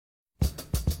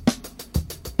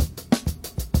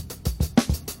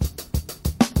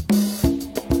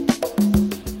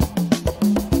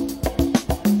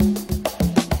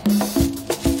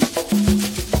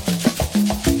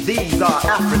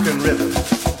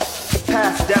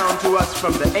passed down to us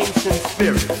from the ancient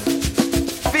spirits.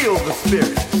 Feel the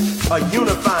spirit, a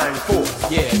unifying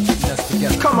force. Yeah, keeping us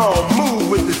together. Come on,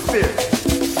 move with the spirit.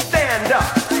 Stand up,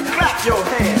 clap your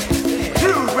hands,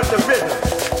 groove with the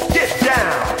rhythm. Get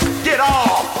down, get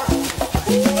off.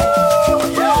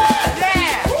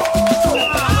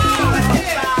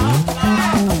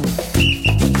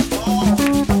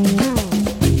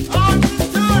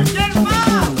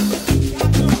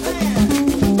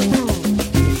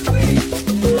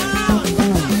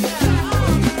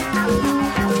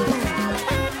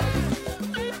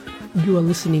 You are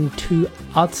listening to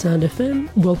Art Sound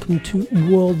FM. Welcome to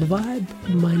World Vibe.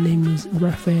 My name is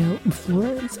Rafael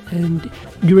Flores, and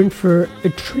you're in for a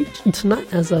treat tonight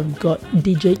as I've got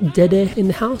DJ Dede in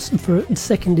the house for a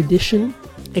second edition,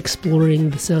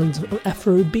 exploring the sounds of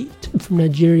Afrobeat from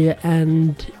Nigeria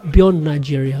and beyond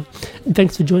Nigeria.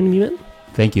 Thanks for joining me, man.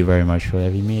 Thank you very much for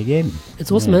having me again.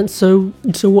 It's awesome, man. So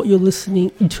what you're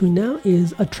listening to now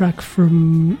is a track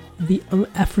from the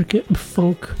Africa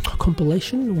Funk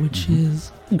compilation, which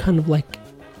is kind of like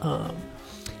an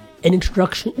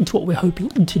introduction to what we're hoping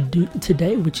to do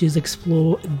today, which is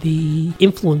explore the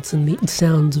influence and the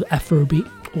sounds of Afrobeat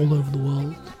all over the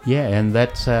world. Yeah, and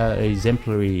that's an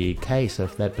exemplary case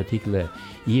of that particular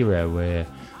era where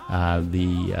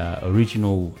the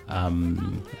original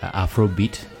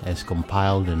Afrobeat, as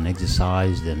compiled and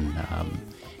exercised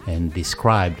and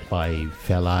described by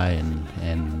Fela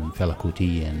and Fela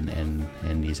Kuti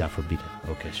and his Afrobeat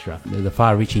orchestra. The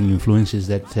far-reaching influences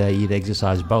that it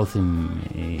exercised both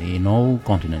in all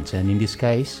continents, and in this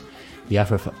case, the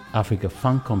Africa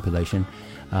Funk compilation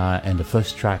and the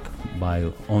first track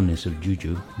by Honest of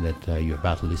Juju that you're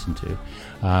about to listen to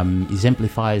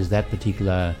exemplifies that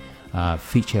particular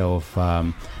feature of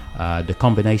the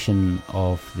combination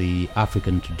of the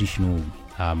African traditional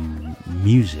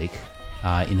music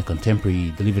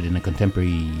delivered in a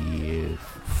contemporary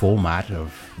format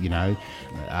of,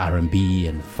 R&B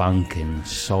and funk and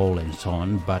soul and so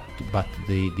on, but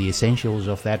the essentials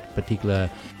of that particular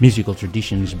musical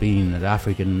traditions being that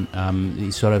African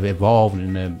is sort of evolved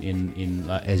in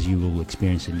as you will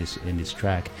experience in this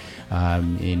track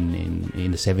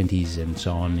in the 70s and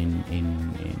so on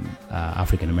in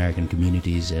African American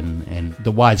communities and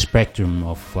the wide spectrum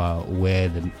of where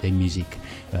the music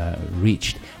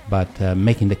reached, but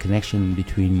making the connection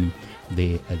between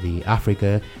the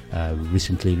Africa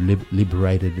recently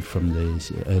liberated from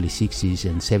the early 60s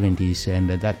and 70s, and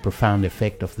that profound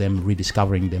effect of them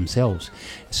rediscovering themselves.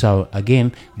 So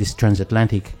again, this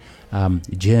transatlantic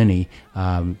journey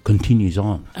continues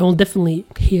on. I will definitely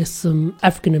hear some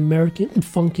African American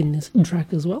funk in this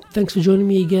track as well. Thanks for joining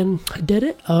me again,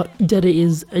 Dede. Dede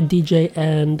is a DJ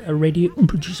and a radio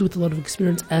producer with a lot of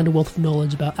experience and a wealth of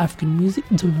knowledge about African music,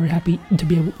 so we're very happy to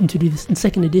be able to do this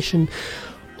second edition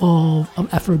of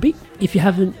Afrobeat. If you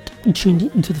haven't tuned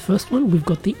into the first one, we've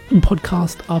got the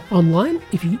podcast up online.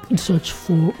 If you search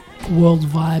for World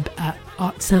Vibe at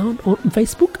Art Sound on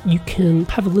Facebook, you can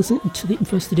have a listen to the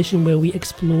first edition where we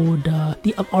explored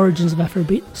the origins of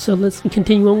Afrobeat. So let's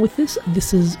continue on with this.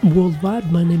 This is World Vibe.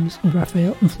 My name is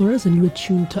Rafael Flores, and you are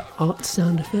tuned to Art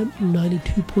Sound FM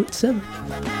 92.7.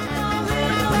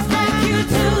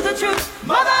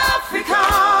 Mother Africa,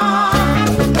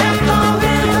 let the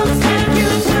rhythms take you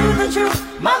to the truth.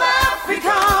 Mother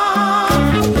Africa,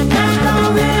 let the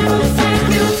rhythms take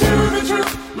you to the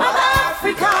truth. Mother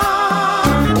Africa,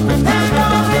 let the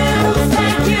rhythms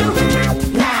take you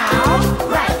now,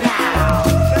 right now.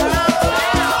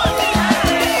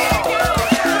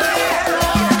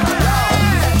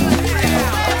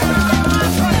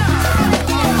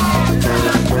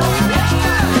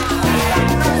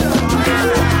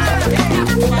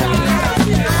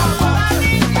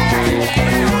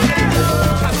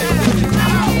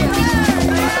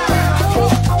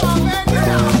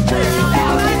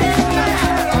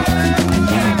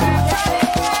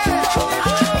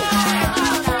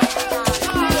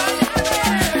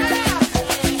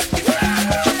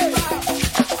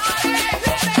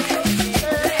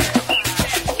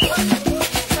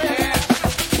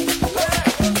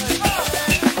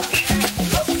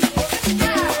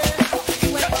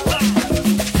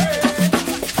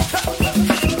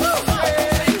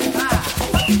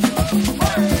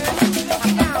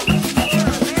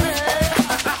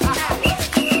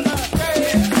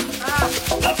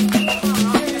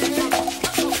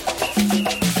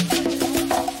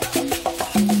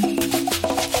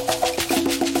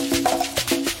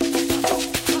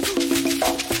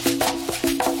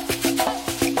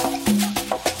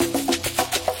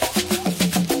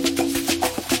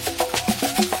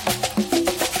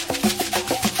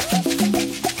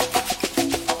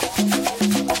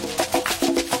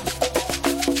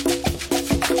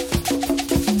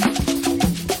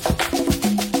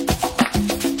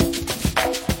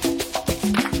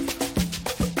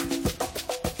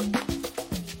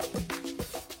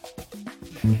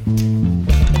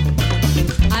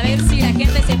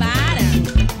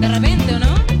 De repente, ¿o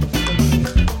no?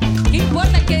 ¿Qué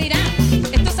importa el que dirá?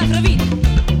 Esto es Afrobeat,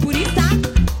 purista.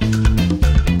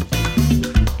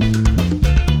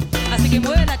 Así que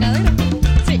mueve la cadera.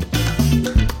 Sí.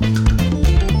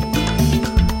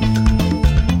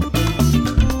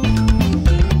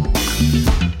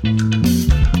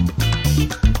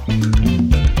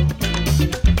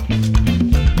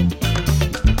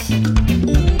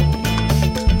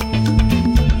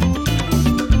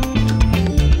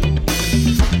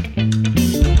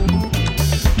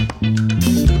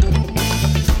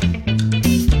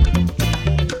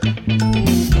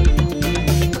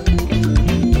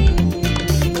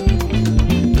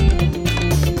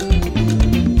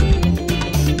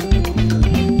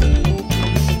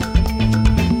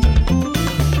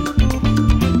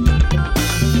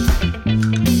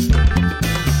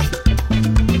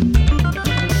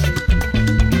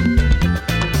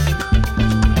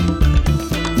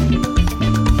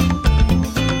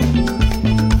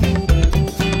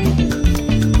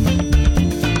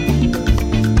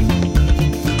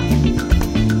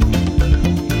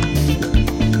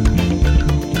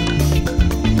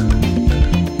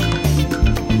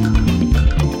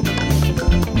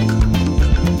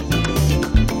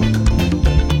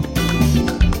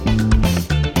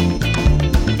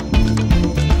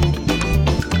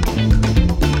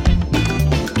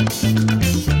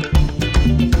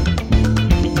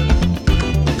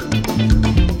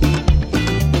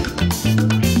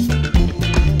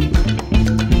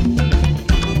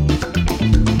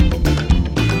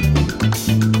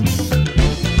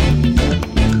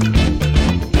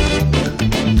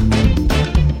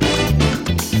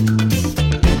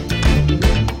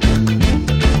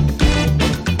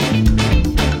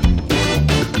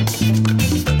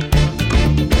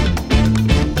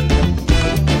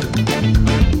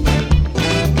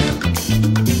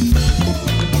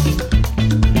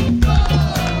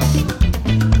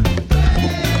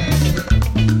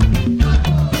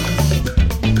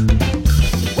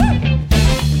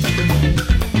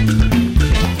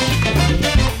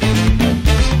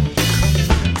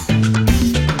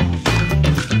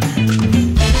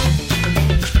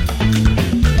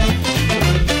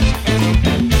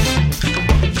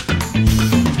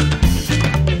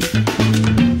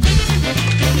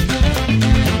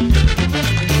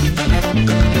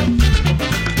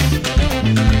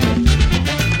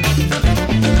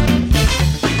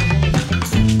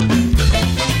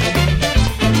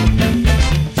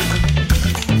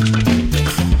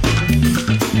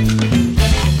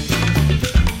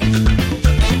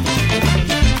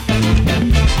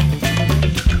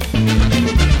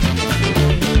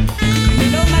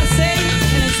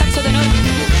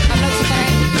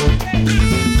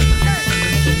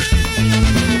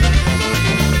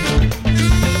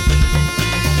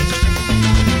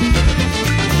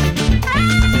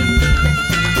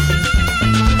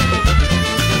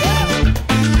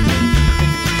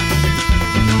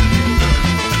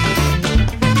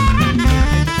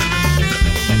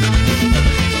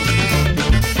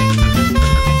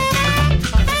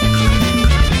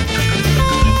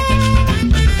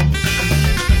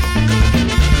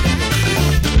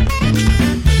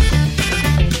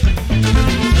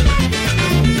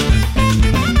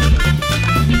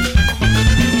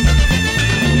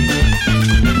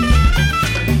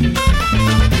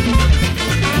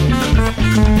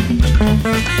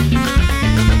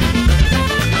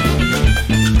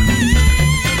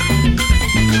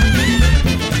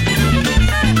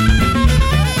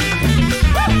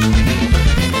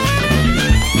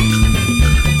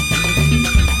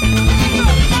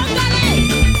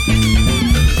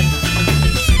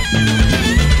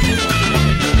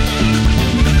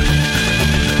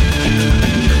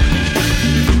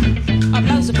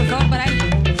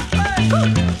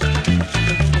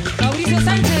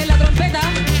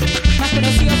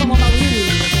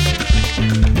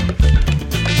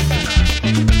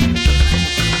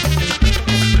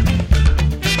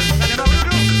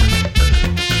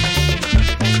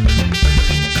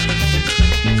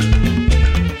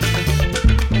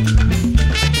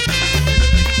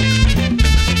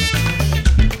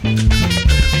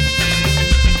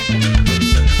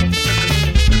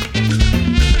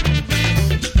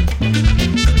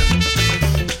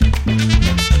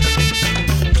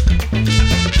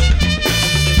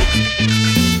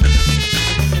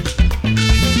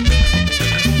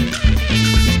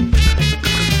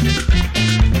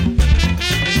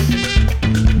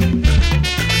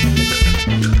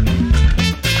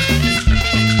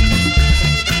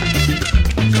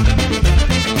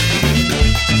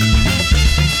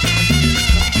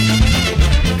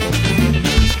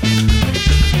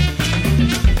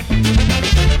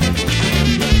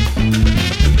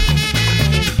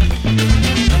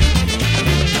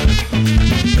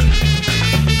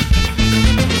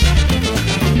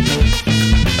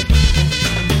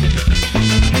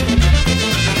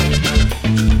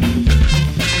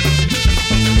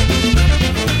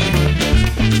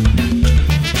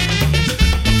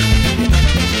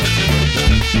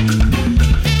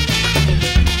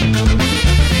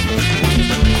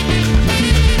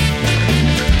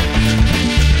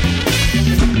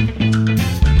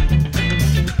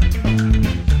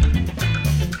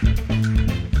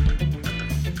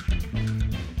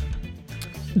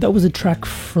 That was a track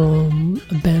from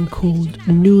a band called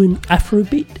Nuin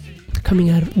Afrobeat,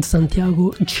 coming out of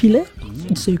Santiago, Chile.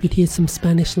 So you could hear some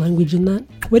Spanish language in that.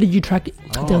 Where did you track it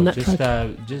down that track?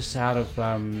 Just out of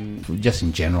just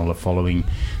in general of following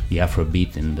the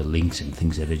Afrobeat and the links and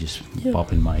things that are just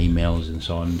pop in my emails and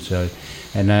so on. So,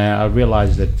 and I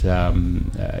realized that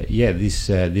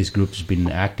this group's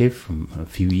been active from a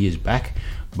few years back,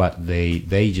 but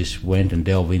they just went and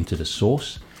delved into the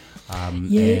source.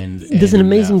 There's an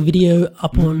amazing video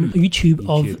up on YouTube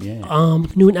of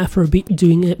Nuin Afrobeat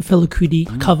doing a Fela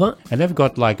Kuti cover. And they've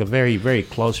got like a very, very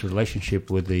close relationship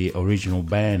with the original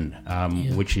band,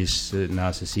 which is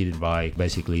now succeeded by,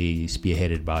 basically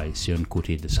spearheaded by Seun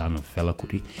Kuti, the son of Fela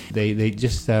Kuti. They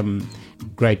just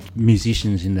great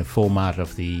musicians in the format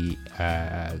of the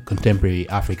contemporary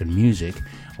African music,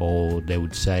 or they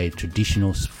would say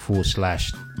traditional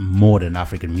 / modern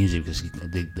African music, because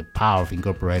the power of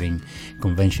incorporating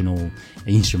conventional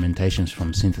instrumentations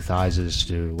from synthesizers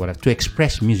to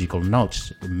express musical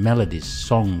notes, melodies,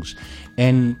 songs,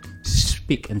 and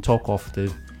speak and talk of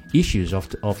the issues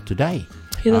of today.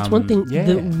 Yeah, that's one thing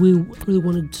that we really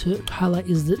wanted to highlight,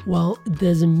 is that while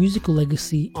there's a musical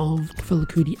legacy of Fela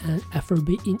Kuti and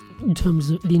Afrobeat in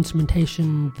terms of the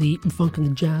instrumentation, the funk and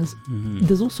the jazz,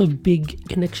 there's also a big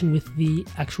connection with the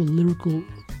actual lyrical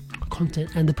content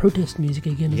and the protest music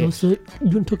again. Yes. Also, you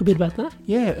want to talk a bit about that?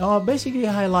 Yeah, basically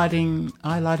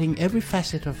highlighting every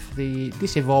facet of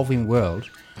this evolving world,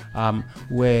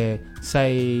 where,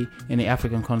 say, in the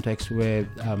African context, where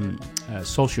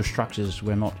social structures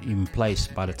were not in place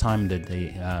by the time that the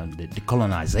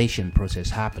decolonization process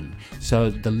happened. So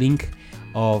the link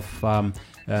of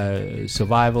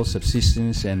survival,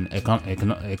 subsistence, and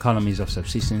economies of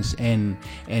subsistence, and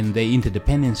the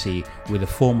interdependency with the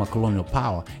former colonial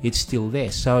power, it's still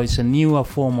there. So it's a newer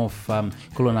form of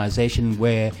colonization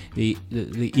where the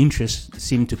interests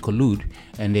seem to collude,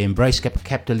 and they embrace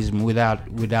capitalism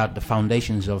without the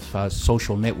foundations of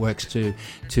social networks to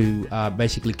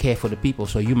basically care for the people.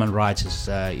 So human rights is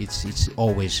it's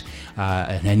always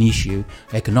an issue.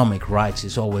 Economic rights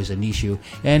is always an issue,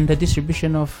 and the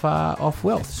distribution of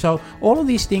wealth. So all of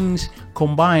these things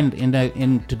combined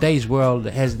in today's world,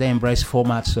 as they embrace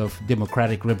formats of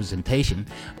democratic representation,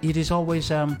 it is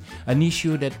always an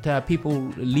issue that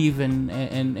people live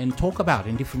and talk about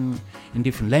in different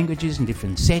languages, in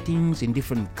different settings, in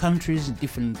different countries, in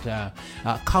different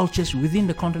cultures within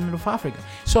the continent of Africa.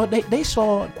 So they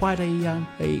saw quite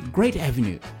a great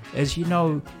avenue, as you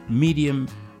know, medium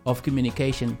of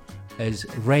communication as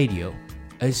radio,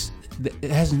 as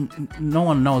no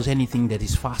one knows anything that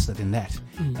is faster than that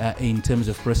in terms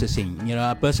of processing. You know,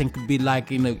 a person could be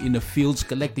like in the fields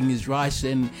collecting his rice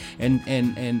and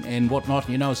whatnot.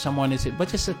 You know, someone is, but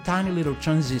just a tiny little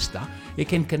transistor, it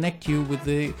can connect you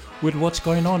with what's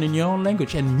going on in your own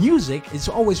language. And music has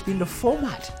always been the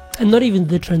format. And not even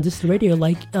the transistor radio,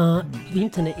 like the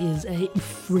internet is a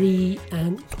free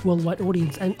and worldwide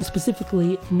audience, and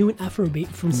specifically Nuin Afrobeat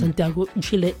from Santiago,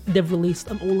 Chile, they've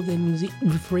released all of their music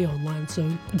for free online, so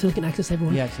they can access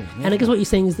everyone. Yeah. And I guess what you're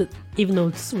saying is that even though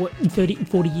it's 30,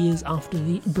 40 years after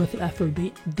the birth of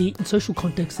Afrobeat, the social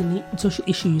context and the social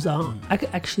issues are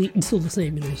actually still the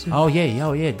same, you know. So. Oh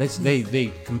yeah.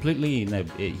 They completely,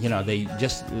 you know, they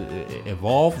just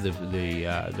evolve.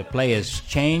 The players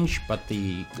change, but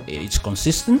it's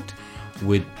consistent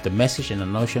with the message and the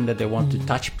notion that they want to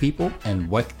touch people and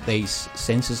wake their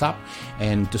senses up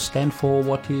and to stand for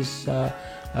what is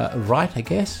right, I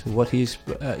guess. What is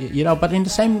you know, but in the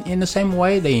same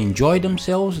way, they enjoy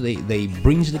themselves. They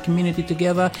brings the community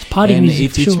together. It's party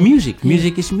music. It's music. Yeah.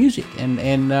 Music is music,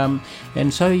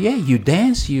 and so you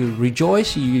dance, you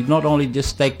rejoice. You not only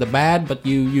just take the bad, but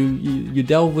you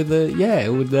delve with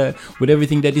with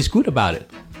everything that is good about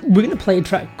it. We're going to play a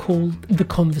track called The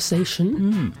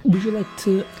Conversation. Would you like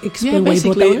to explain why you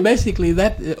brought that? Basically,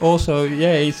 that also,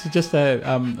 it's just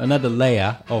another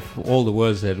layer of all the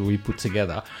words that we put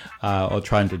together or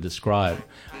trying to describe.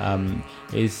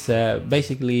 It's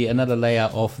basically another layer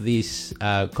of this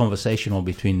conversational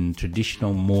between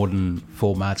traditional, modern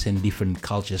formats and different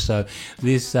cultures. So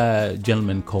this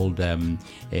gentleman called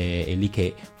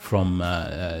Elike from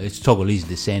it's Togolese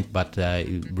descent, but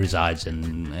resides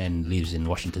and lives in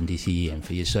Washington DC, and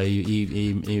for years. So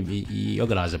he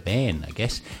organized a band, I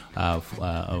guess,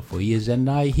 for years, and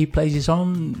he plays his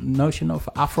own notion of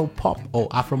Afro pop or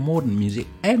Afro modern music,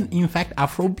 and in fact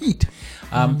Afrobeat,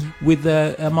 with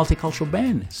a multicultural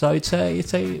band. So it's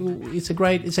a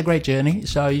great journey.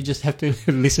 So you just have to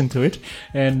listen to it,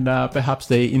 and perhaps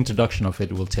the introduction of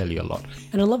it will tell you a lot.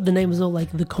 And I love the name as well,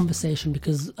 like The Conversation,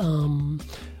 because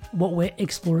what we're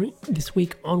exploring this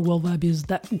week on World Vibe is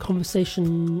that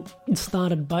conversation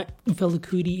started by Fela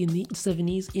Kuti in the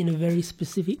 70s in a very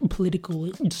specific political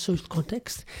and social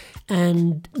context,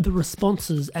 and the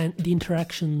responses and the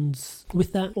interactions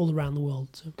with that all around the world.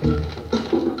 So.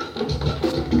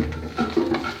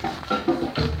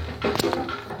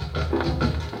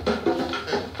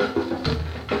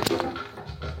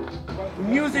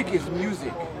 Music is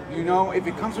music, you know, if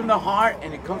it comes from the heart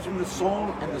and it comes from the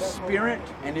soul and the spirit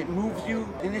and it moves you,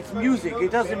 then it's music.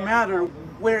 It doesn't matter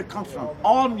where it comes from.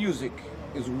 All music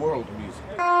is world music.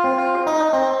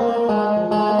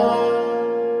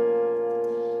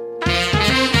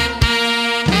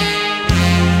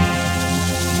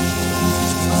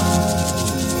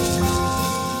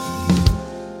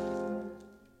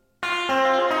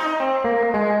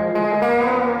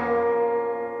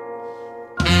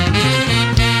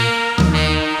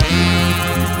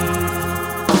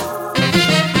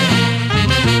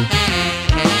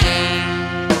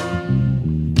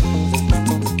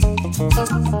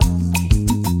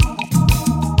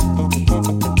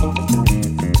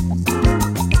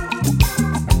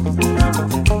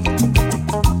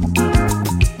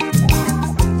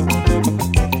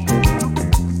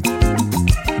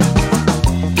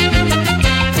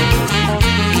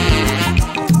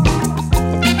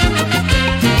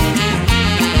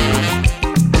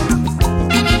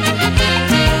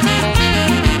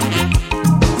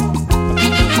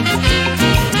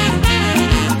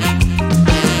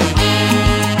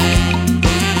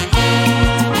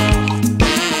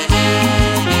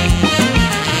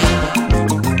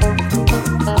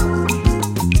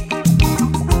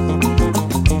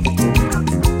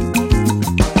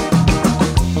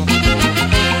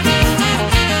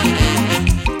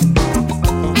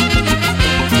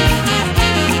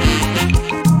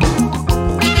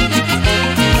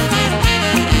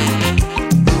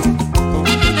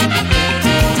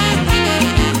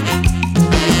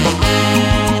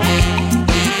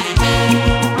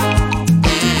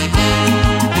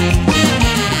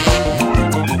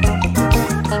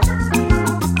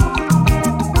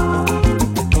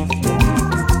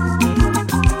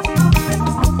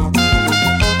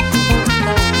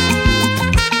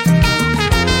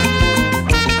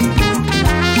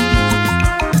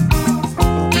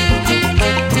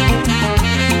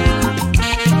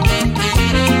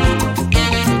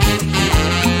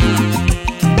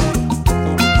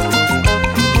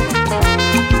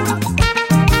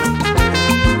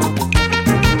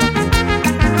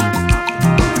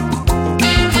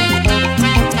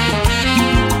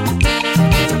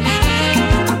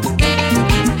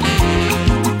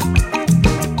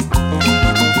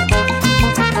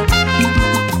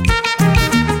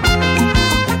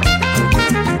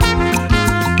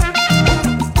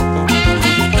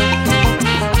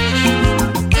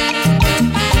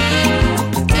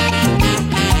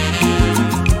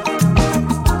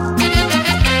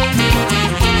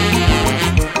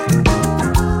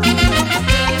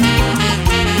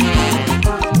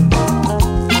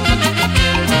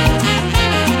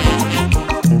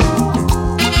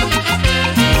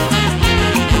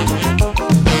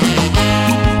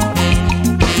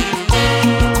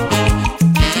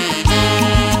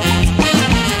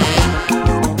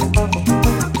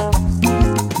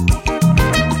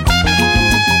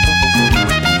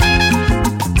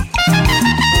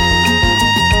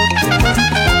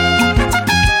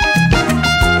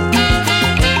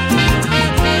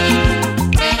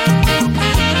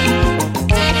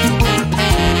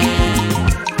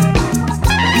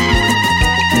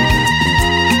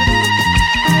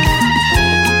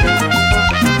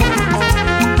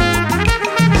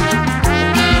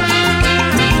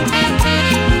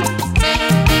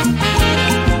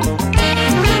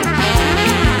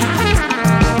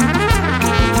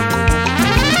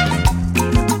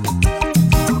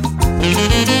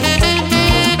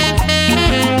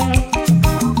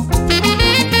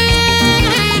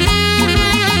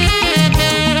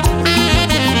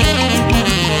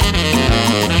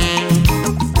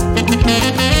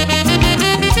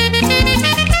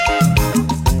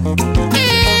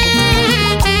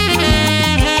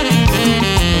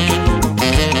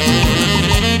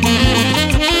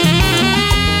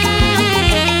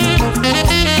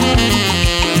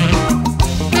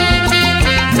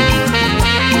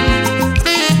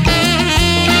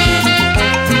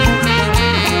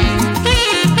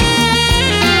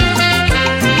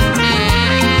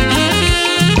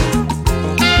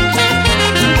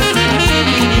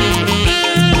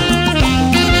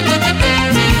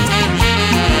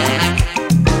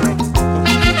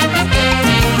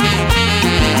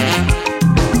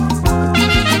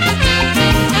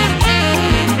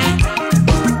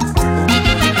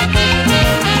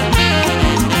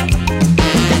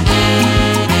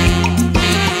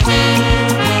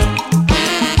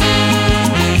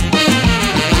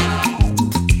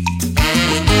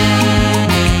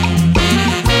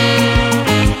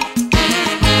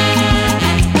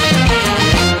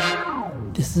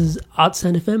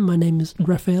 Artsound FM. My name is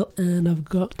Raphael, and I've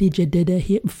got DJ Dede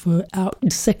here for our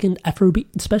second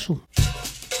Afrobeat special.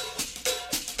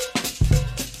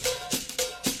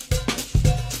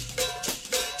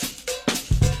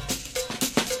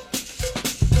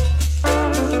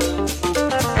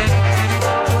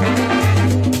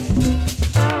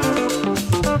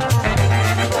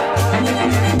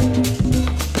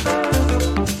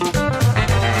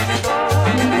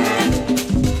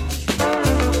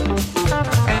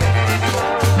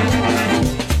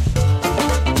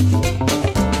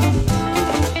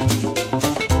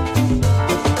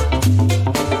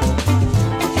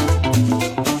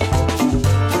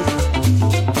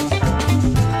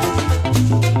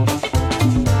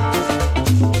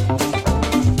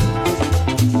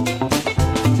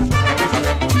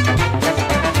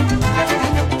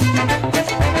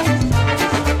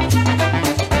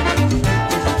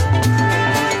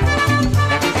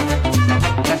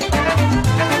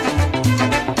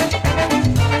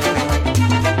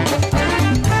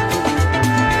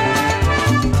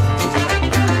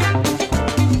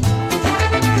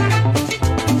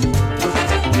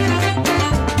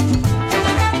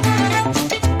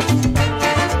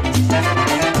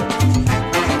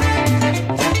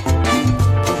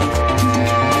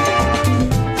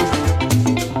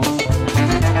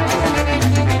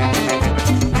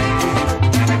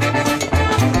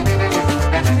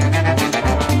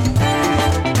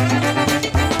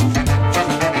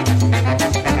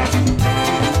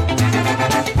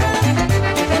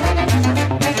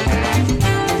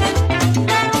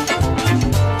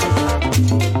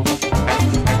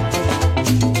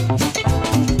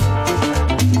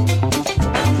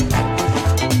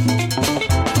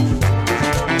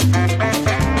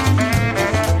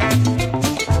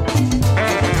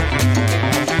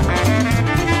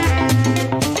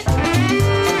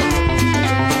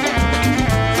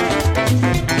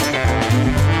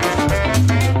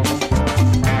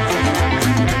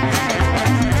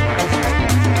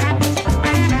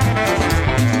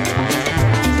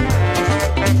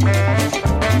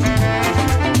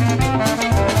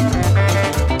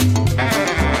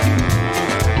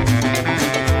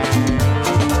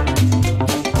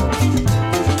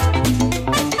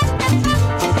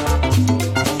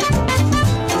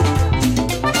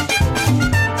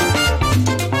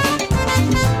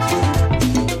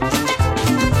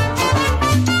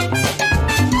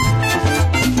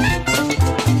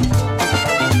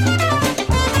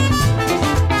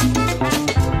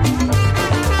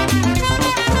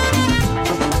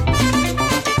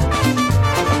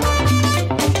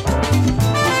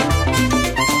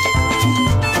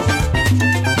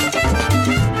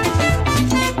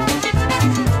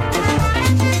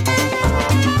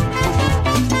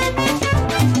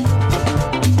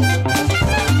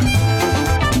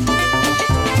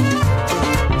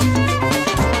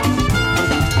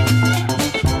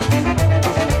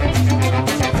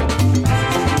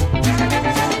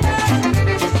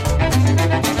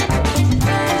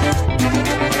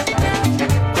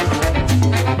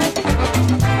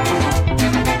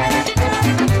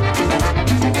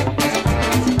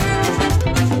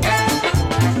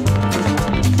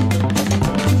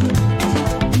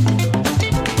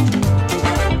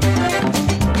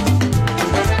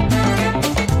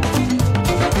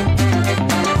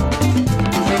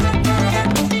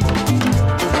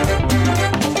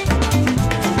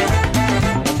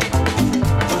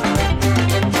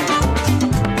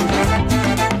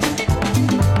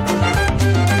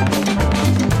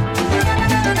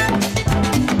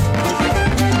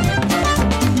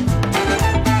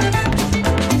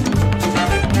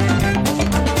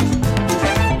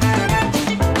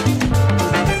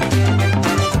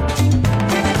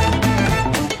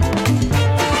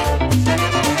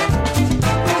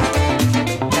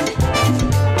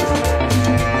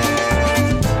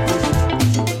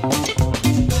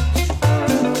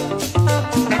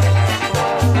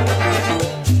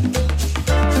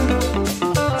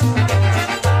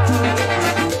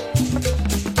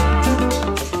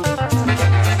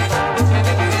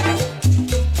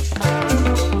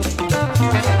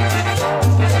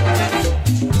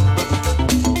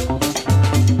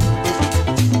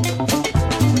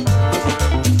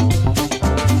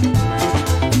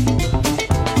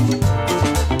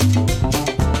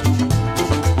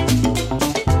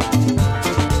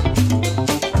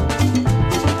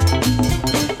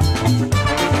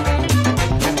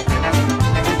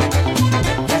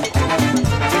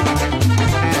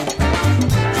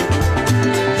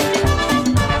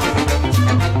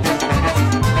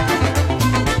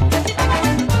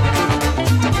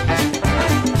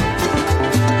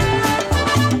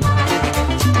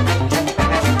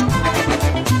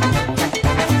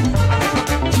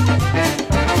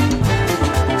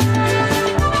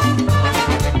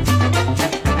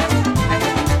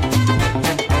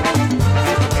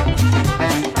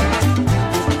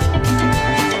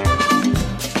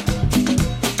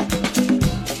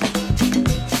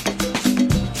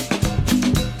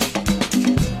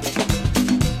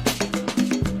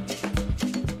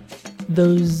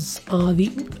 those are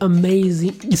the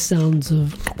amazing sounds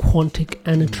of Quantic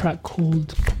and a track called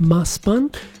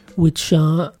Maspan, which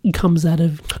comes out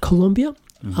of Colombia.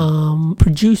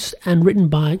 Produced and written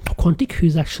by Quantic,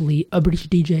 who's actually a British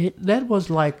DJ. That was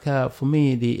like, for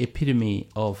me, the epitome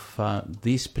of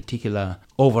this particular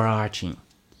overarching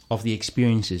of the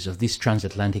experiences of this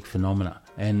transatlantic phenomena.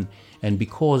 And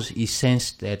because he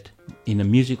sensed that in the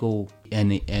musical and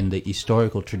the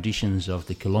historical traditions of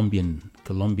the Colombian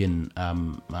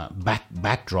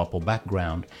backdrop or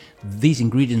background, these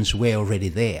ingredients were already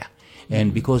there.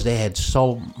 And because they had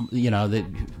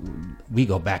we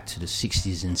go back to the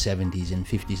 60s and 70s and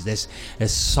 50s,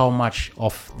 there's so much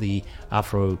of the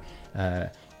Afro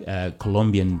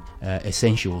Colombian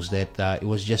essentials that it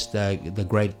was just the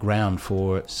great ground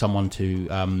for someone to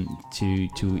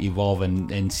evolve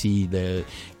and see the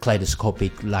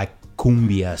kaleidoscopic like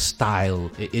cumbia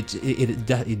style.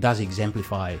 It does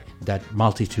exemplify that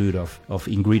multitude of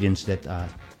ingredients that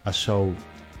are so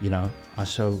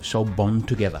bound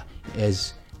together,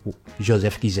 as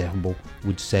Joseph Kizerbo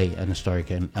would say, an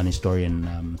historian,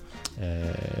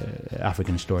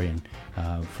 African historian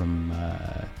from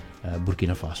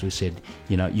Burkina Faso, who said,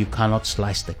 you cannot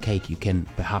slice the cake, you can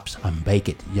perhaps unbake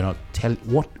it. Tell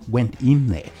what went in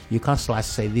there. You can't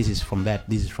say this is from that,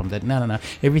 this is from that. No.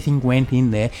 Everything went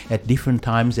in there at different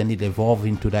times, and it evolved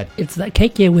into that. It's that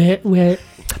cake, yeah, we're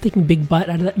taking a big bite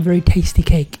out of that very tasty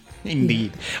cake.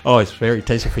 Indeed. Oh, it's very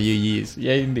tasty for your years.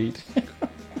 Yeah, indeed.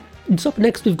 So up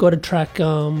next, we've got a track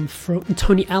from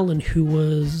Tony Allen, who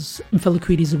was Fela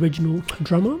Kuti's original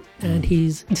drummer, and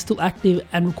he's still active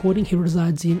and recording. He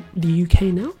resides in the UK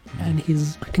now, and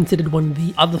he's considered one of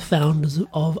the other founders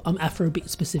of Afrobeat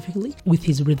specifically, with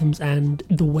his rhythms and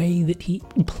the way that he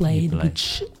played,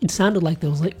 which it sounded like there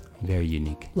was very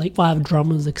unique. 5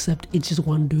 drummers, except it's just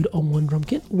one dude on one drum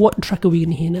kit. What track are we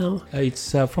going to hear now?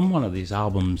 It's from one of these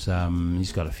albums.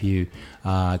 He's got a few.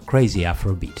 Crazy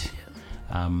Afrobeat.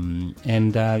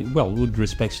 With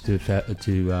respects to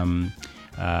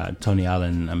Tony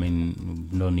Allen, I mean,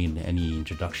 no need any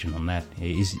introduction on that.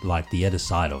 He's like the other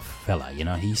side of Fela.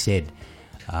 He said,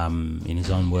 in his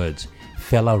own words,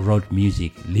 Fela wrote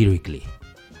music lyrically.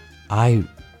 I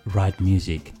write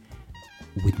music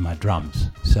with my drums.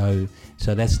 So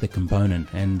that's the component.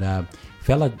 And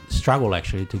Fela struggled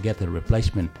actually to get a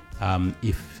replacement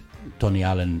if Tony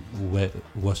Allen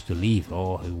was to leave,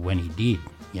 or when he did,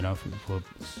 for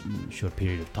a short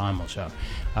period of time or so.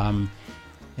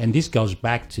 And this goes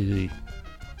back to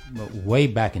way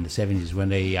back in the 70s when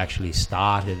they actually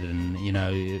started, and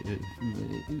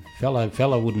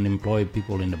Fela wouldn't employ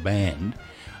people in the band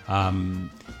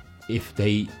if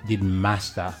they didn't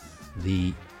master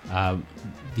the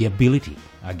ability,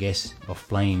 I guess, of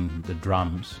playing the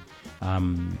drums.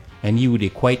 And you would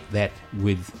equate that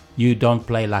with, you don't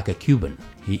play like a Cuban.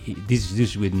 This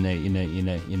is in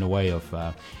a way of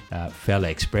Fela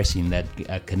expressing that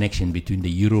connection between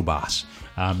the Yorubas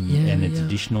and the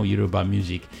traditional Yoruba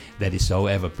music that is so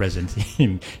ever present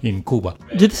in Cuba.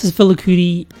 This is Fela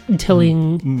Kuti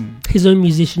telling his own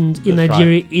musicians in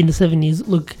Nigeria in the 70s,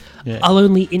 look, I'll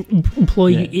only employ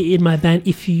you in my band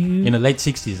if you... In the late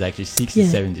 60s, actually, 60s,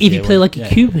 70s. If you play like a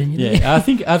Cuban. I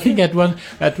think at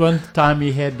one time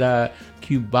he had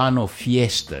Cubano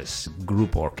Fiestas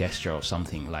group orchestra or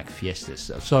something like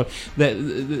Fiestas. So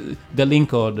the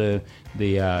link or the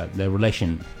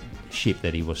relationship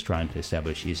that he was trying to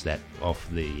establish is that of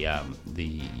the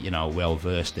well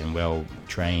versed and well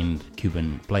trained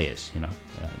Cuban players,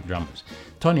 drummers.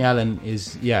 Tony Allen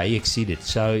he exceeded.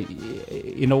 So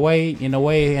in a way,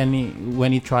 and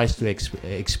when he tries to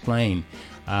explain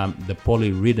the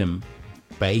polyrhythm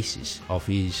basis of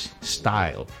his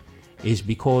style, is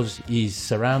because he's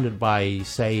surrounded by,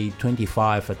 say,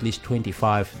 at least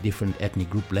 25 different ethnic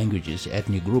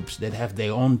groups that have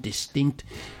their own distinct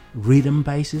rhythm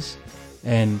basis,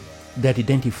 and that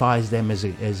identifies them as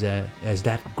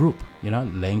that group,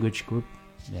 language group,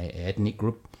 ethnic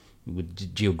group,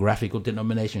 with geographical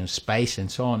denomination, space, and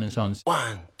so on and so on.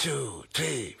 1, 2,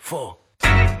 3, 4.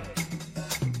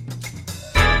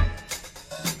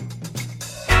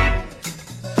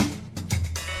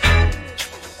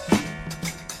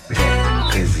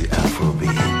 Crazy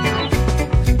Afrobeat.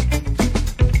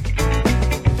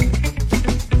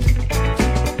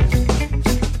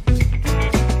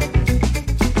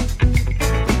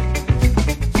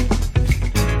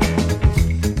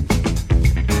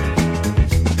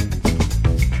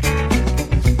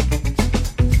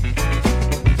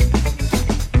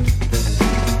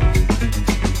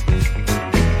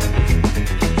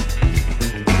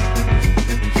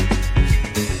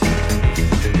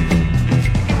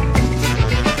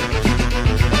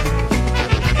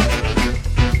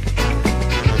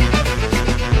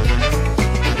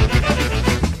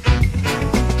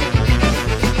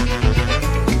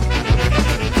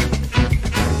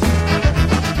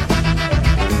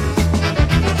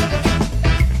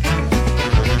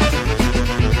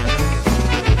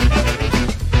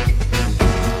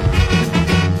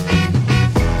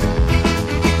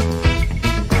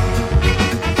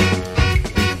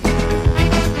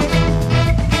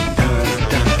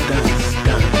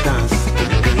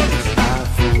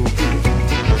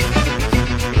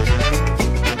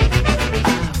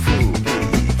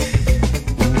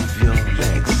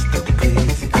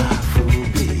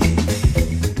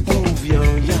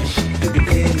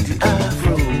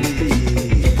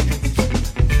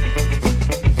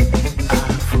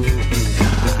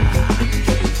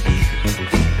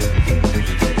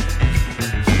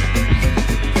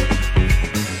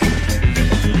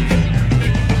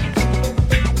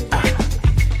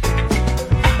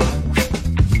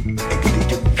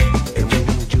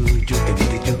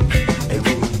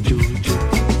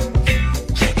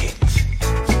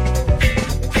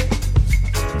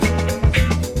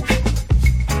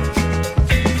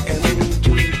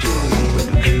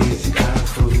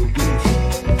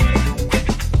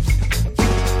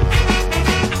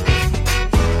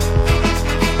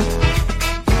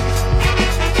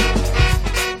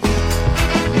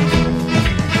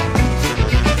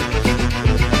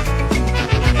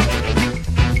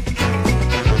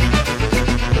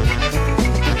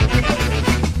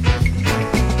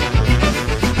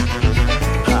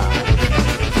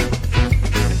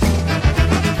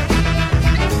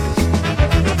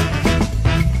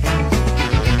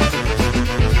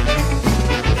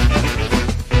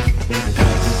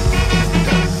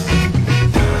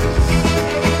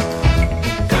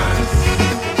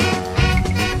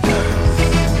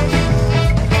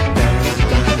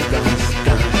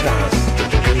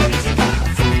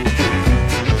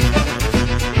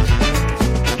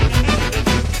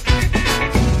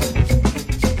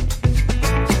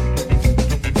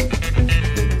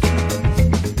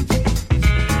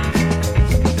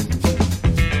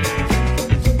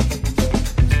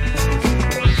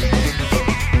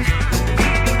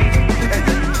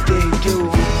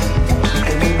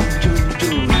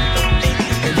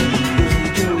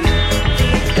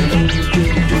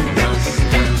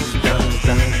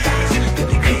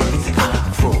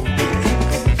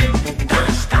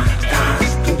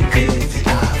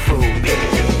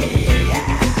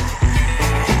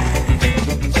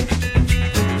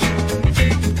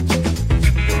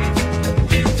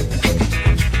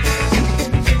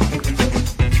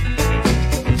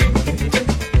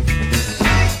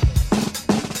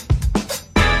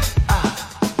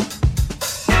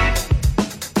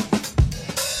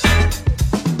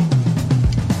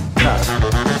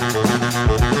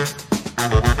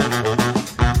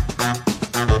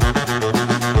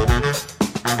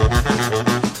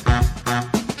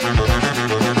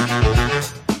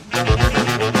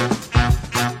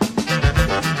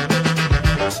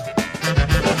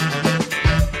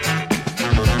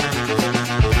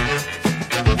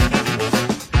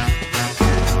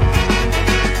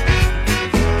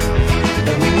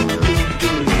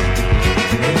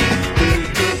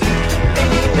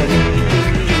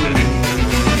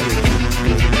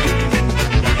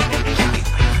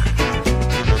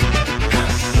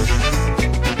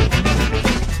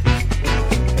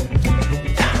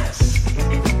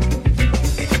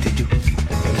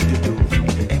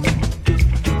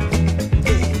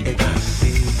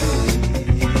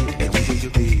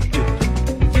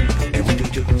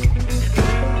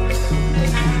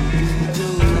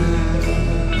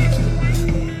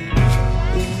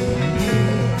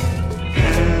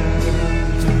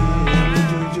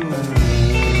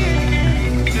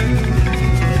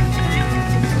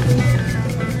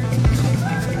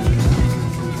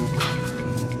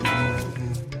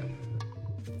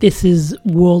 This is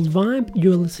World Vibe.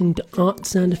 You're listening to Art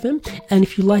Sound FM. And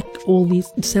if you like all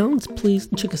these sounds, please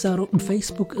check us out on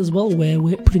Facebook as well, where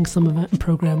we're putting some of our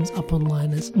programs up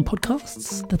online as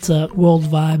podcasts. That's World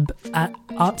Vibe at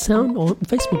Art Sound on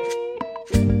Facebook.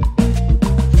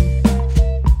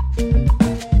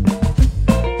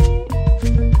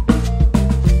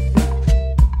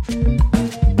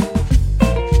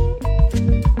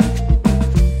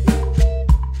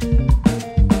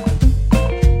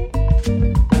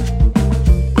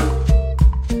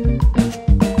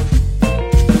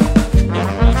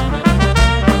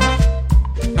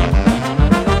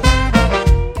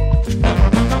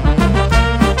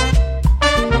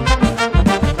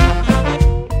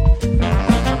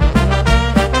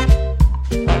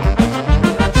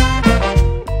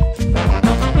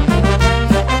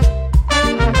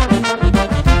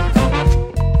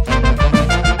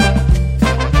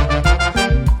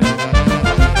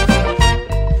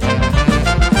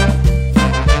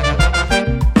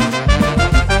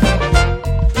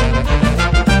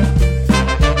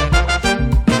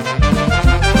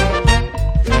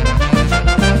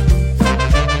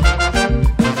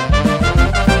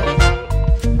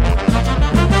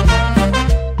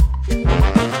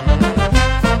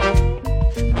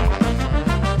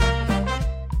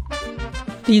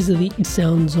 These are the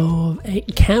sounds of a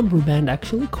Canberra band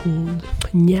actually called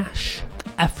Nyash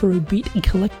Afrobeat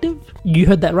Collective. You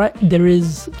heard that right. There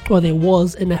was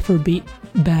an Afrobeat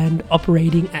band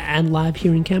operating and live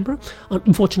here in Canberra.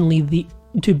 Unfortunately, the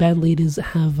two band leaders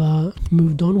have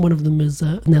moved on. One of them is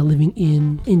now living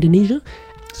in Indonesia.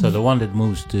 So the one that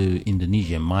moves to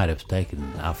Indonesia might have taken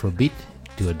Afrobeat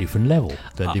to a different level,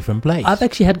 to a different place. I've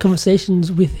actually had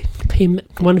conversations with him.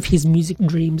 One of his music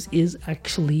dreams is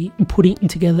actually putting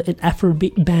together an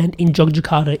Afrobeat band in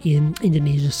Yogyakarta in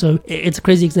Indonesia. So it's a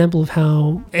crazy example of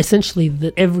how essentially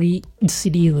that every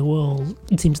city in the world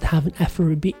seems to have an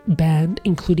Afrobeat band,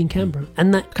 including Canberra.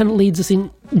 And that kind of leads us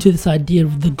into this idea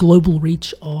of the global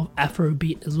reach of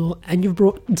Afrobeat as well. And you've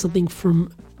brought something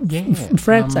from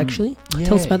France, actually.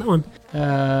 Tell us about that one.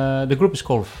 The group is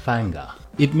called Fanga.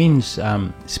 It means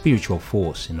spiritual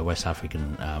force in the West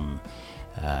African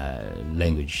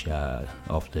language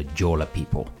of the Jola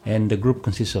people. And the group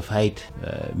consists of 8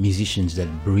 musicians that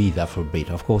breathe Afrobeat.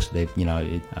 Of course, they,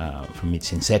 from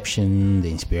its inception,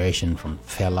 the inspiration from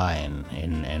Fela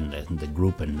and the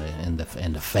group and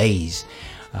the phase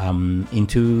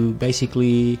into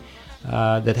basically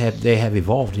they have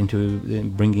evolved into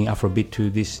bringing Afrobeat to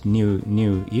this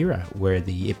new era where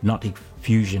the hypnotic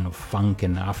fusion of funk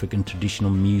and African traditional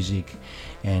music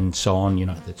and so on,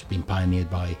 that's been pioneered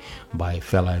by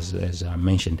Fela, as I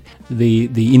mentioned.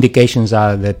 The indications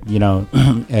are that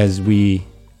as we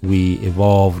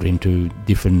evolved into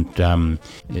different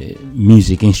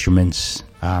music instruments,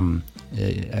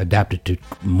 adapted to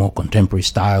more contemporary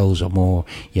styles or more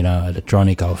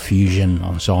electronic or fusion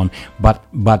and so on,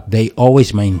 but they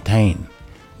always maintain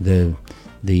the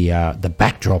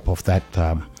backdrop of that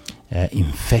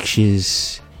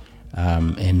infectious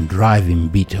and driving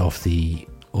beat of the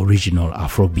original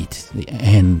Afrobeat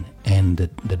and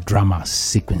the drama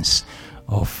sequence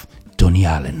of Tony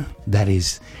Allen. That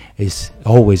is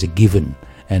always a given,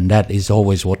 and that is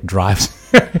always what drives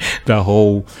the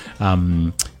whole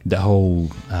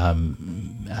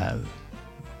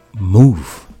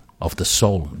move of the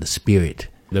soul, the spirit.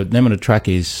 The name of the track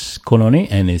is Koloni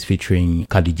and is featuring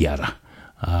Kadijara.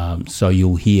 So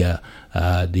you'll hear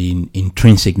the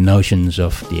intrinsic notions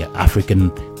of the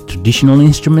African traditional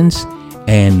instruments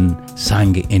and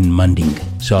sang and manding.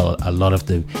 So a lot of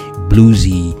the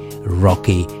bluesy,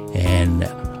 rocky and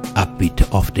upbeat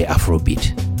of the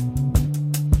Afrobeat.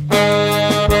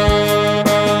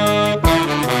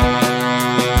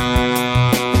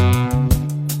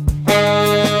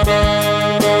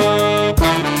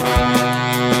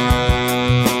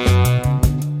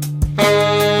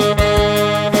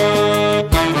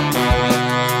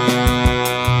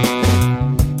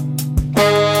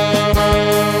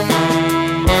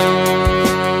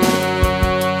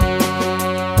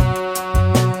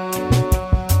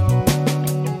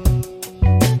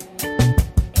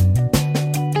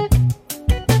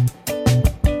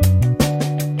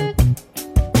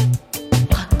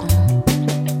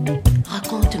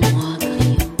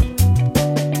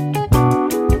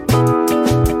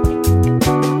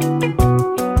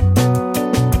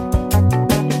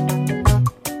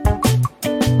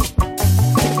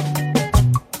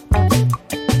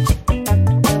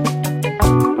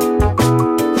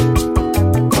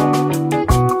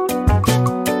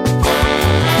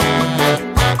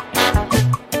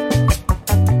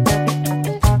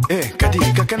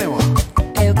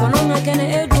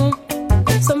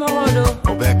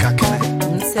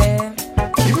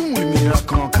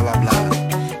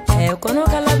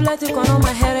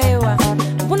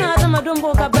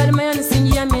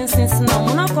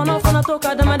 to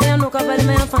ka damadenya no ka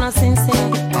balimaya fana sinsin.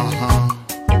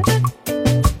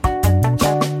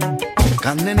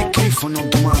 Kanene kifo no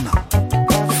dumana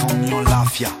Fonyo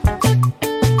lafia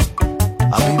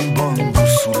Abimbo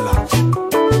mbusula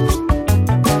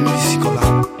Misikola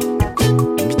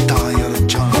Mitaya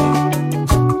rejana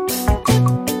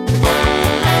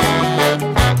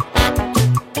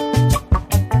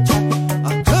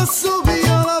Akasubi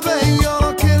yala beyo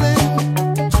kele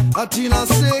Atina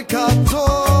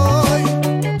sekatoy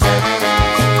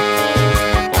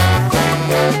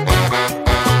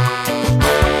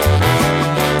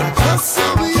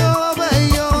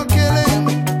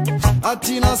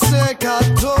Atina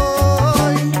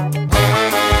sekatoy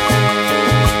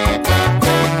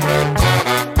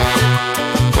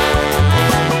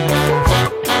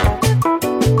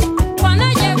Kwana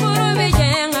je guru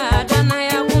bejenga dana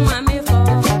ya kumamifo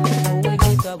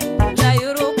Uwilika bula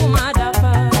yuru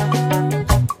kumadafa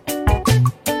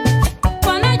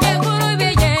Kwana je guru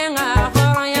bejenga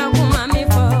koron ya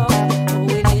kumamifo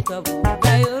Uwilika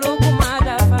bula yuru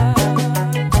kumadafa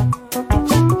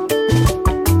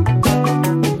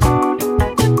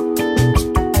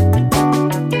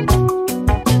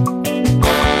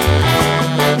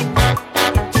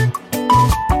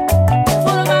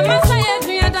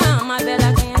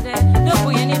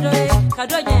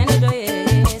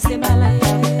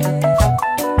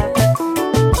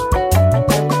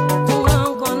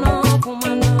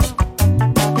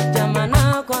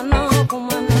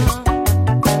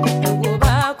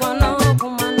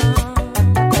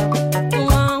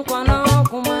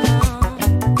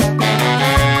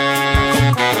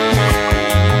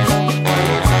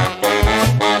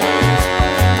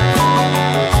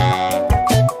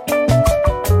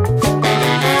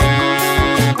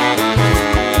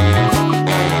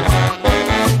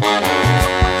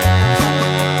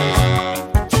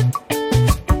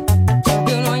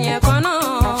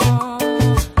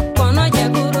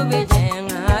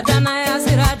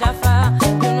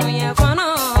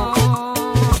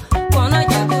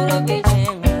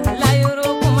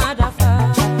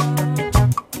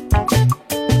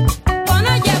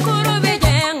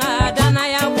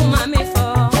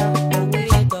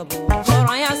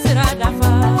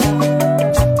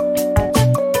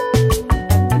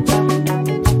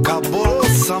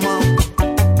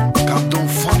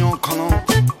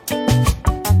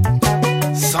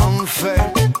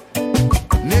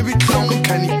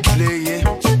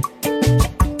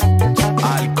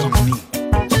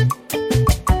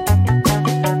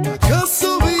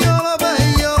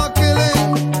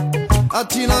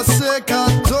Atina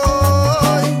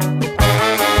sekatoy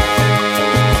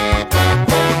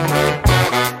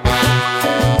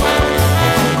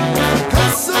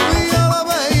Kasubi yala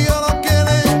beyo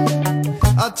kele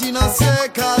Atina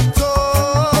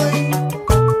sekatoy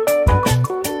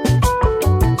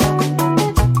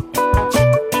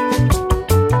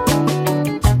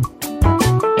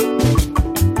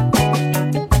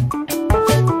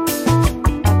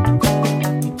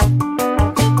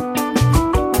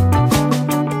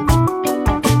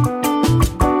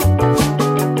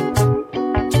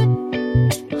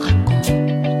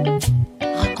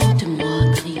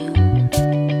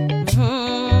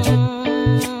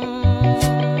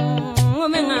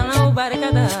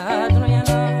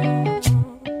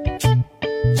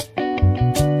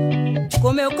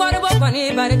Come o corvo con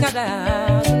i barricada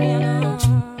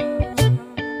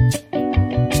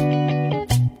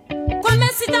Come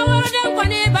si da orden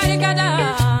con i barricada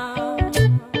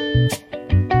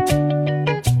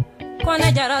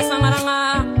Kone jara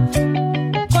samaranga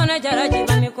Kone jara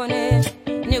jibami kone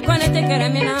Ni kone te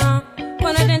keremina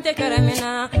Kone den te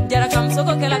keremina Jara kam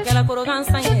soko kela kurugan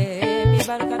sanye Mi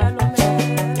barricada lume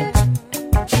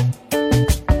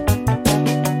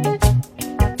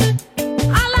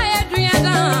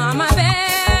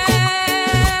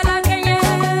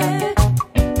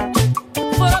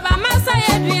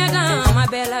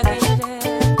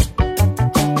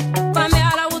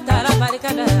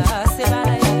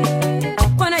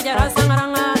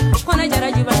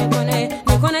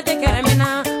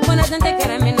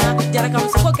Jara kam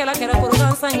soko kela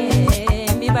kurugan sanye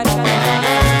mi barikada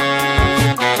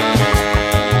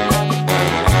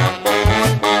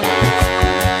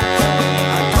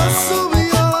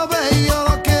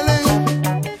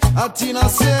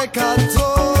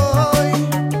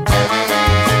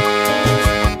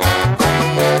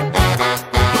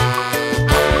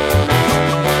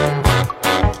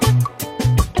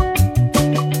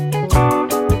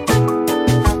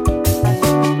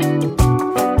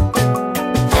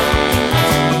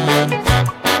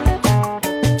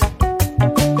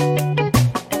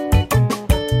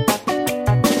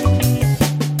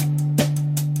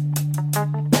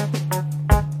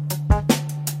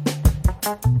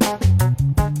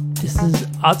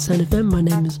Artsound FM. My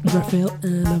name is Raphael,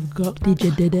 and I've got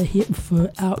DJ Dede here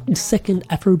for our second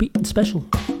Afrobeat special.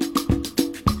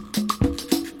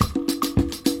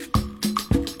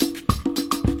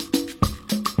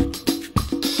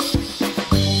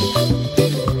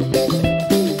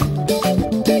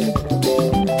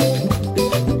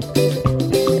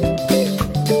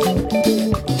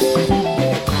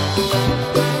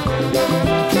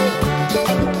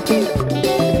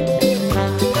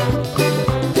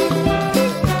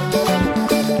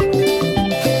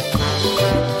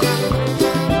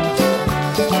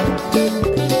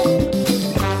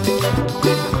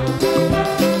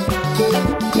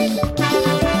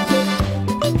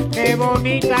 Qué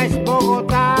bonita es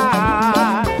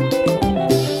Bogotá,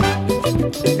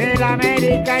 de la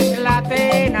América es la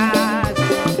Atenas,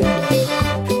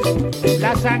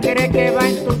 la sangre que va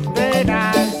en tus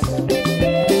venas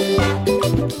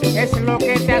es lo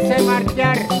que te hace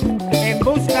marchar en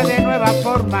busca de nuevas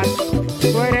formas.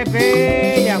 Tú eres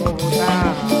bella,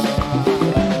 Bogotá.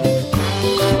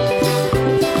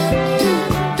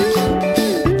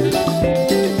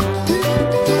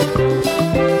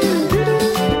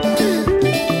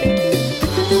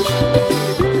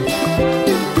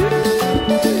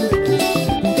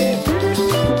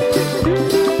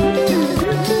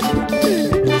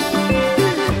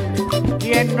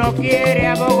 Quien no quiere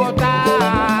a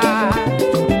Bogotá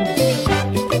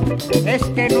es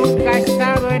que nunca ha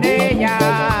estado en ella,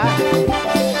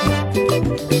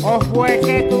 o fue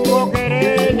que tuvo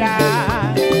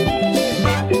querella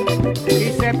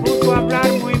y se puso a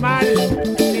hablar muy mal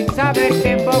sin saber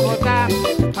que en Bogotá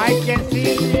hay quien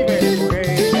sí vive por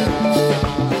ella.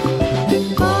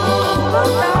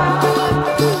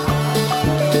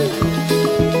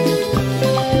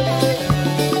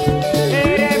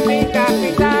 Eres mi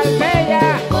capital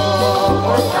bella,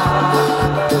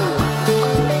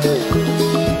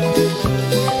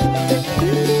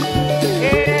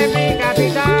 eres mi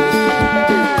capital.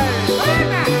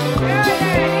 ¡Buena! ¡Oye,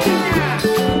 niña!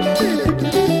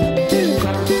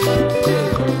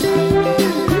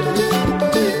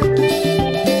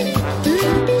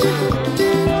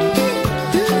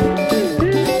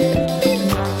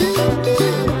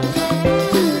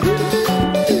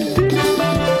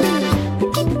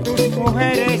 Tus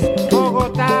mujeres,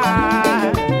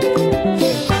 Bogotá,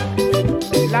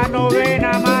 la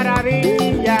novena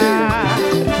maravilla,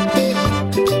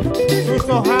 sus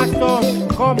ojazos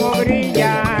como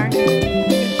brillan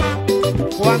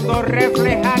cuando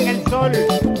reflejan el sol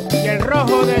y el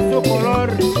rojo de su color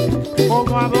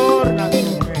como adornan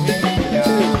sus mejillas.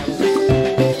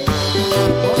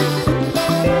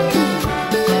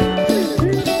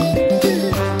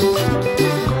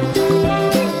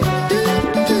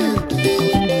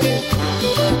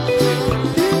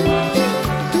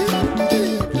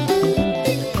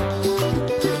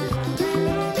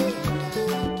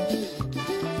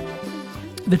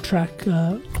 The track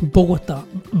Bogota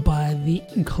by the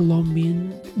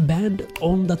Colombian band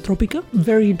Onda Tropica.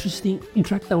 Very interesting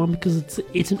track, that one, because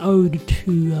it's an ode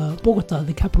to Bogota,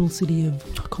 the capital city of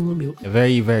Colombia. A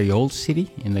very, very old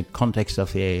city in the context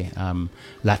of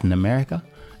Latin America,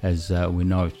 as we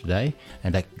know it today,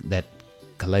 and that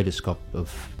kaleidoscope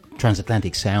of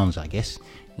transatlantic sounds, I guess,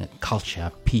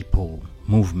 culture, people,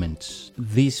 movements.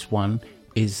 This one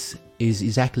is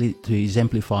exactly to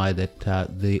exemplify that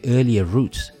the earlier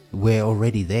roots were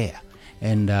already there,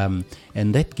 and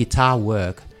that guitar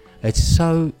work, it's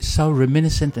so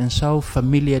reminiscent and so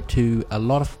familiar to a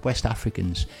lot of West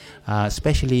Africans,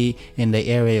 especially in the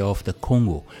area of the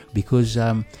Congo, because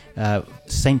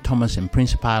St. Thomas and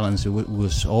Principe Islands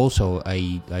was also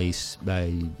a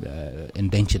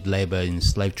indentured labor and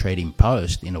slave trading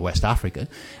post in West Africa,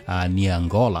 near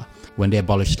Angola, when they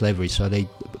abolished slavery. So they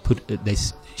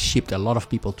shipped a lot of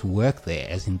people to work there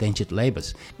as indentured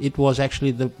laborers. It was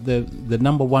actually the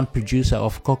number one producer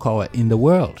of cocoa in the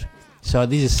world. So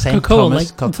this is St. Cocoa,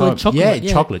 Thomas. like chocolate, yeah,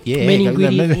 yeah. chocolate. Yeah, Main yeah.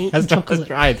 ingredient in That's chocolate.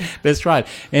 right. That's right.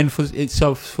 And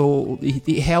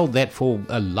he held that for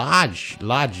a large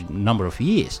number of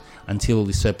years until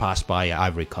it surpassed by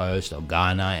Ivory Coast or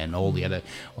Ghana and all the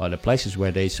other places where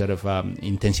they sort of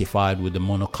intensified with the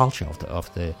monoculture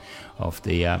of the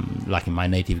like in my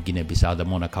native Guinea-Bissau, the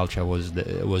monoculture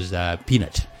was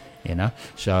peanut. You know,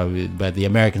 so but the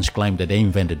Americans claimed that they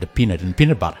invented the peanut and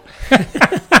peanut butter.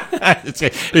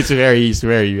 it's very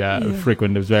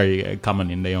frequent. It's very common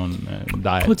in their own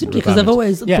diet. What's interesting, because I've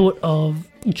always Yeah. thought of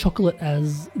chocolate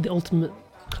as the ultimate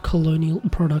colonial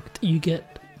product. You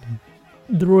get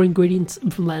the raw ingredients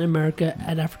from Latin America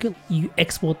and Africa. You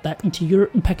export that into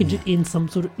Europe and package it in some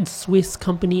sort of Swiss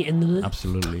company, and then it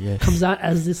Absolutely, yeah. comes out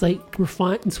as this like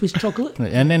refined Swiss chocolate.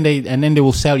 And then they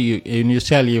will sell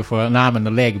you for an arm and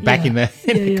a leg back in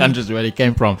the countries where they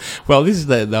came from. Well, this is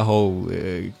the whole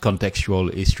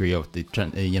contextual history of the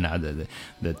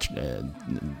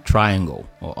triangle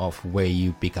of where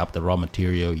you pick up the raw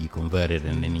material, you convert it,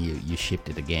 and then you shipped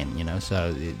it again.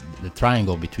 So the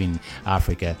triangle between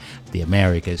Africa, the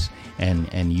Americas,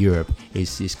 and Europe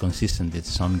is consistent.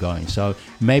 It's ongoing. So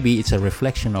maybe it's a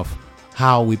reflection of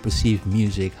how we perceive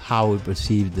music, how we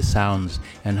perceive the sounds,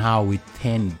 and how we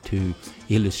tend to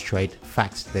illustrate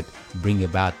facts that bring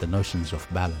about the notions of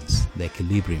balance, the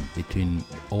equilibrium between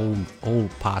all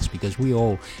parts, because we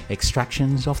all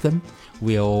extractions of them.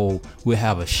 We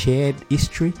have a shared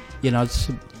history. It's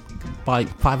by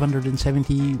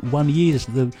 571 years.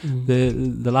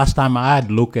 The last time I had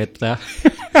looked at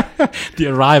the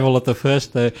arrival of the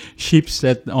first ships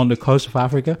on the coast of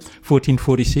Africa,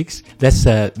 1446. That's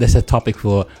a topic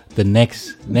for the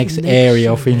next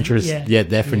area of interest. Yeah,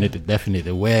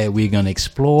 definitely. Where we're gonna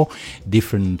explore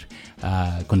different,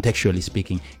 contextually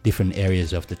speaking, different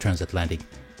areas of the transatlantic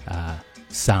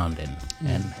sound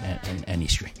and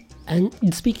history. And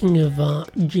speaking of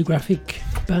geographic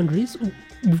boundaries,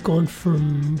 we've gone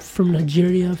from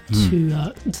Nigeria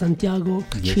to Santiago,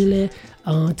 Chile,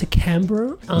 to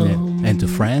Canberra, and to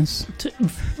France, to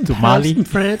Paris, Mali,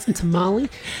 France, and to Mali,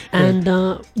 and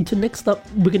to next up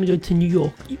we're going to go to New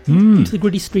York, to the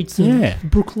gritty streets of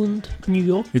Brooklyn, New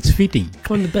York. It's fitting.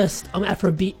 One of the best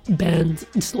Afrobeat bands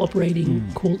still operating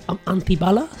called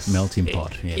Antibalas. Melting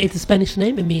pot. It's a Spanish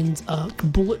name. It means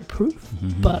bulletproof,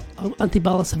 but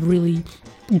Antibalas have really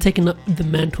taken up the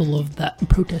mantle of that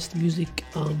protest music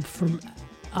from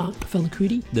Fela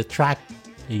Kuti. The track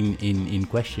in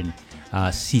question,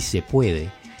 Si Se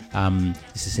Puede,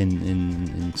 this is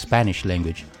in Spanish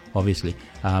language, obviously.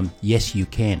 Yes, you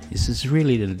can. This is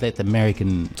really that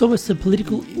American. It's almost a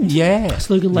political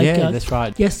slogan, like that's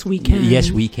right. Yes, we can. Yes,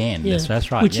 we can. Yeah.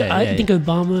 That's right. Which I think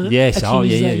Obama. Yes.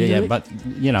 Actually But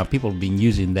people have been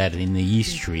using that in the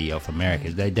history of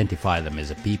America. They identify them as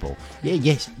a people.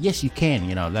 Yes, you can.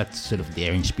 That's sort of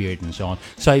their spirit and so on.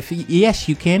 So yes,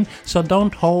 you can. So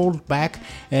don't hold back.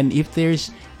 And if there's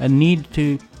a need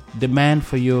to demand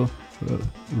for your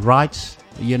rights,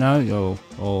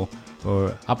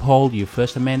 or uphold your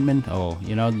First Amendment, or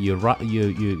your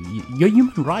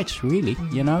human rights, really.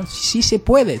 Si se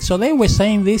puede. So they were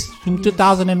saying this in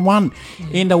 2001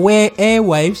 in the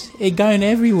airwaves, going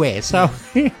everywhere. So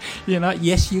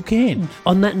yes, you can.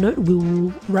 On that note, we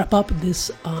will wrap up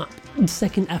this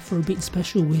second Afrobeat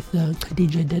special with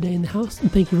DJ Dede in the house.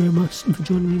 And thank you very much for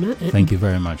joining me, Matt. Thank you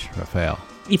very much, Rafael.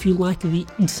 If you like the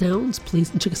sounds,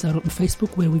 please check us out on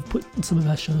Facebook, where we've put some of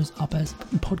our shows up as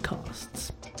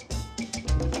podcasts.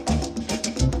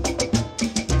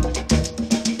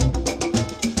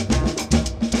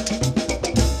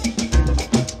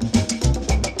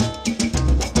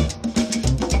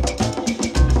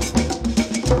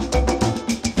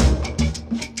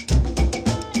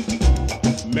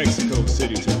 Mexico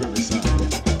City to Riverside,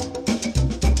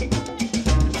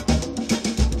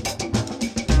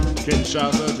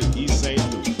 Kinshasa to East St.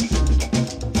 Louis,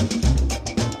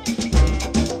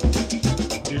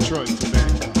 Detroit to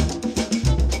Bangkok,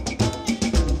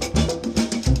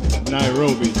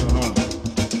 Nairobi to Harlem,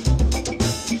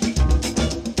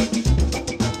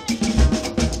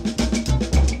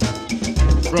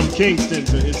 from Kingston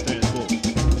to Istanbul,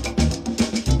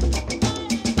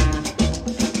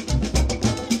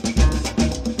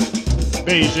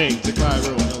 Beijing to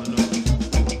Cairo, Illinois,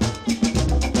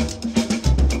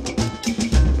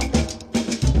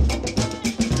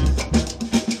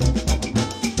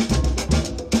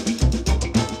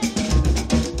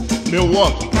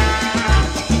 Milwaukee,